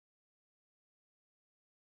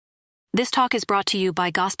This talk is brought to you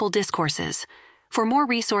by Gospel Discourses. For more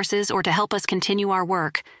resources or to help us continue our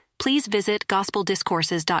work, please visit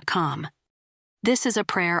gospeldiscourses.com. This is a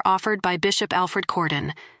prayer offered by Bishop Alfred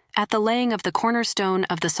Cordon at the laying of the cornerstone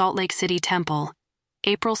of the Salt Lake City Temple,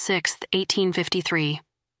 April 6, 1853.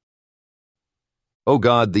 O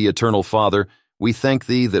God, the eternal Father, we thank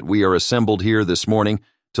Thee that we are assembled here this morning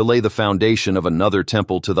to lay the foundation of another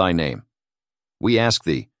temple to Thy name. We ask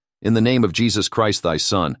Thee, in the name of Jesus Christ, Thy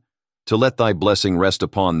Son, to let Thy blessing rest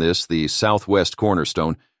upon this, the southwest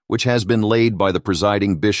cornerstone, which has been laid by the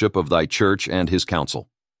presiding bishop of Thy church and his council.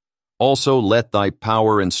 Also let Thy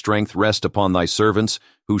power and strength rest upon Thy servants,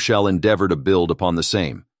 who shall endeavor to build upon the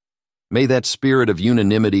same. May that spirit of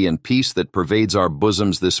unanimity and peace that pervades our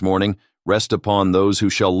bosoms this morning rest upon those who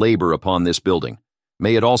shall labor upon this building.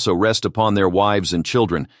 May it also rest upon their wives and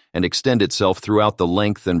children and extend itself throughout the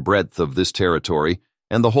length and breadth of this territory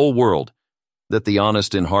and the whole world, that the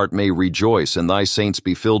honest in heart may rejoice and Thy saints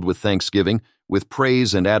be filled with thanksgiving, with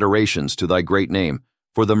praise and adorations to Thy great name,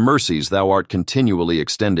 for the mercies Thou art continually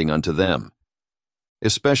extending unto them.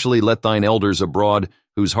 Especially let Thine elders abroad,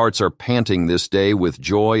 whose hearts are panting this day with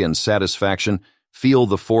joy and satisfaction, feel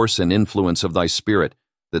the force and influence of Thy Spirit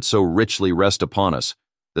that so richly rest upon us,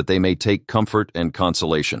 that they may take comfort and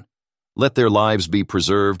consolation. Let their lives be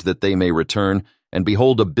preserved, that they may return and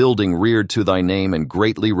behold a building reared to Thy name and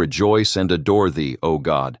greatly rejoice and adore Thee, O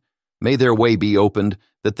God. May their way be opened,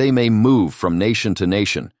 that they may move from nation to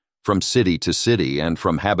nation, from city to city, and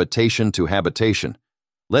from habitation to habitation.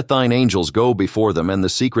 Let Thine angels go before them, and the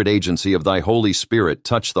secret agency of Thy Holy Spirit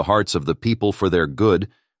touch the hearts of the people for their good,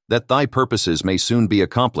 that Thy purposes may soon be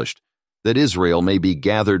accomplished, that Israel may be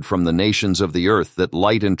gathered from the nations of the earth, that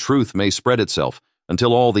light and truth may spread itself,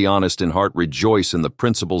 until all the honest in heart rejoice in the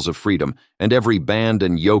principles of freedom, and every band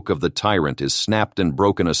and yoke of the tyrant is snapped and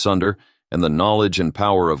broken asunder, and the knowledge and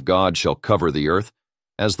power of God shall cover the earth,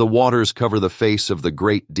 as the waters cover the face of the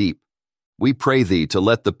great deep. We pray Thee to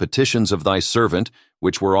let the petitions of Thy servant,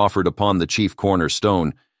 which were offered upon the chief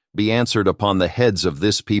cornerstone, be answered upon the heads of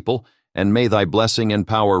this people, and may Thy blessing and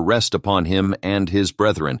power rest upon him and his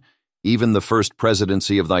brethren, even the first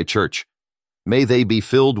presidency of Thy church. May they be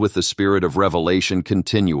filled with the spirit of revelation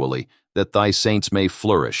continually, that Thy saints may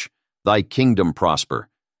flourish, Thy kingdom prosper,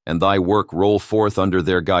 and Thy work roll forth under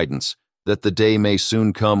their guidance, that the day may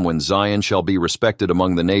soon come when Zion shall be respected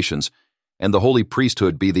among the nations, and the holy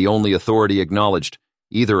priesthood be the only authority acknowledged,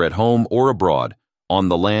 either at home or abroad, on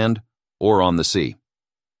the land or on the sea.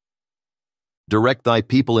 Direct Thy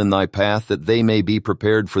people in Thy path, that they may be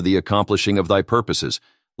prepared for the accomplishing of Thy purposes.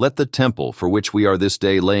 Let the temple, for which we are this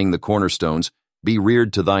day laying the cornerstones, be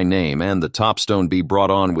reared to Thy name, and the top stone be brought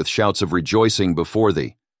on with shouts of rejoicing before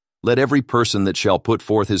Thee. Let every person that shall put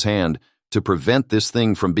forth his hand to prevent this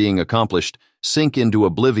thing from being accomplished sink into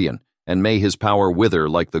oblivion, and may his power wither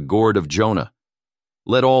like the gourd of Jonah.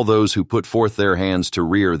 Let all those who put forth their hands to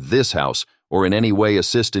rear this house, or in any way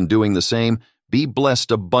assist in doing the same, be blessed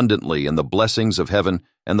abundantly in the blessings of heaven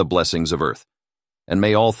and the blessings of earth. And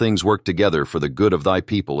may all things work together for the good of Thy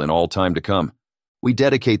people in all time to come. We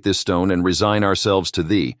dedicate this stone and resign ourselves to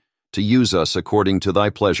Thee, to use us according to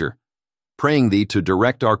Thy pleasure, praying Thee to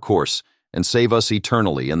direct our course and save us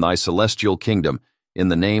eternally in Thy celestial kingdom, in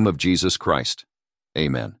the name of Jesus Christ.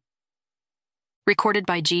 Amen. Recorded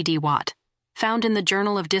by G.D. Watt. Found in the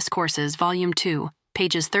Journal of Discourses, Volume 2,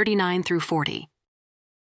 pages 39 through 40.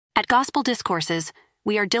 At Gospel Discourses,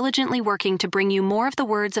 we are diligently working to bring you more of the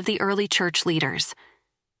words of the early church leaders.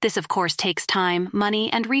 This, of course, takes time,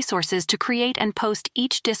 money, and resources to create and post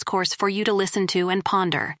each discourse for you to listen to and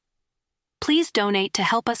ponder. Please donate to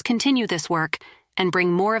help us continue this work and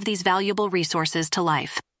bring more of these valuable resources to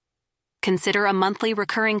life. Consider a monthly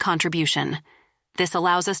recurring contribution. This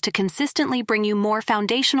allows us to consistently bring you more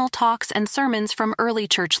foundational talks and sermons from early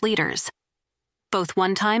church leaders. Both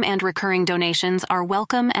one-time and recurring donations are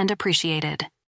welcome and appreciated.